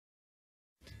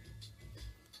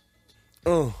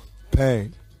Pain.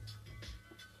 Pain.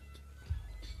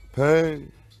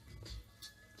 Pain.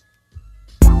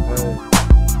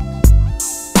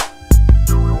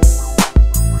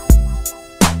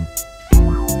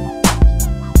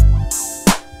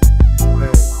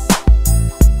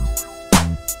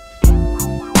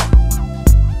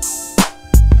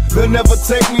 They'll never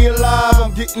take me alive,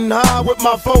 I'm getting high with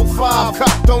my 4-5.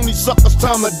 Cocked on these suckers,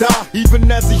 time to die.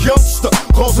 Even as a youngster,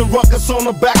 causing ruckus on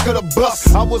the back of the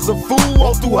bus. I was a fool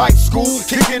all through high school,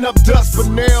 kicking up dust. But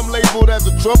now I'm labeled as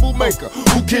a troublemaker.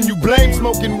 Who can you blame?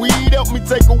 Smoking weed help me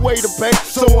take away the pain.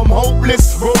 So I'm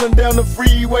hopeless, rolling down the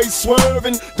freeway,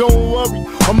 swerving. Don't worry,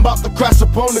 I'm about to crash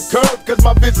upon the curb, cause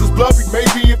my vision's blurry.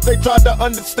 Maybe if they tried to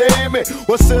understand me,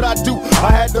 what should I do? I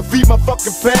had to feed my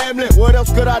fucking family. What else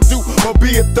could I do but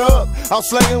be a thug? Out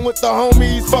slanging with the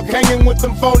homies, fuck hanging with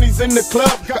them phonies in the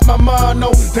club. Got my mind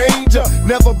on danger,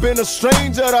 never been a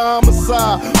stranger to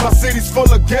homicide. My city's full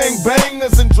of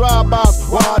gangbangers and drive-bys.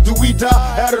 Why do we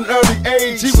die at an early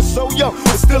age? He was so young,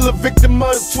 but still a victim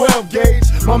of the 12 gauge.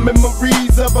 My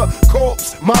memories of a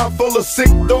corpse, mind full of sick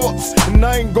thoughts, and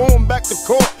I ain't going back to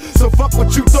court. So fuck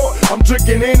what you thought. I'm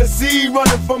drinking Hennessy,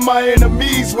 running from my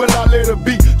enemies. When I let her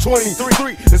be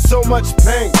 23, there's so much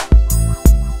pain.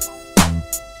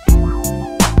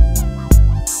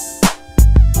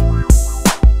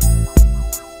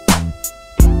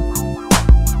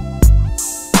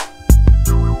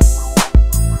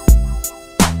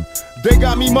 They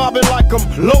got me mobbing like I'm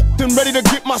loped and ready to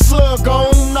get my slug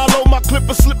on. I load my clip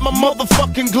and slip my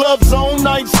motherfucking gloves on.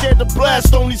 I ain't scared to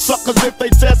blast on these suckers if they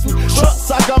test me.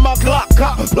 Trust, I got my Glock,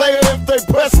 cop player if they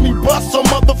press me. Bust some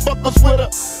motherfuckers with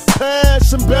a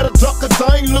passion. Better duck, cause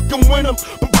I ain't looking with them,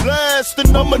 but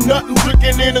blasting them a nothing,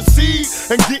 drinking Hennessy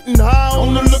and getting high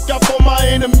on the lookout for my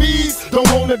enemies. Don't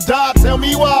wanna die, tell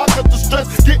me why, cause the stress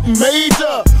getting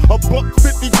major. A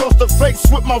 $1.50 across the face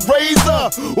with my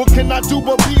razor. What can I do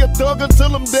but be a thug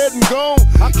until I'm dead and gone?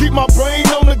 I keep my brain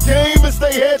on the game and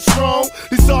stay headstrong.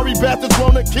 These sorry bastards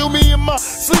wanna kill me in my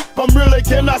sleep. I'm real, they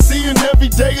cannot see, and every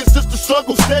day it's just a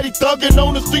struggle. Steady thugging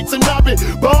on the streets and I been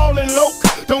ballin' low.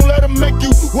 Don't let them make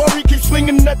you worry, keep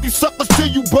slinging at these suckers till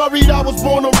you buried. I was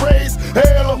born and raised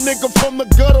hell, a nigga from the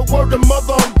gutter, word to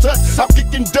mother untouched. I'm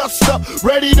kicking dust up,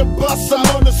 ready to bust. I'm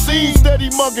on the scene, steady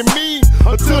mugging me.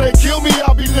 Until they kill me,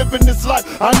 I'll be living this life.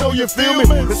 I know you feel me,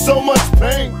 there's so much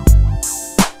pain.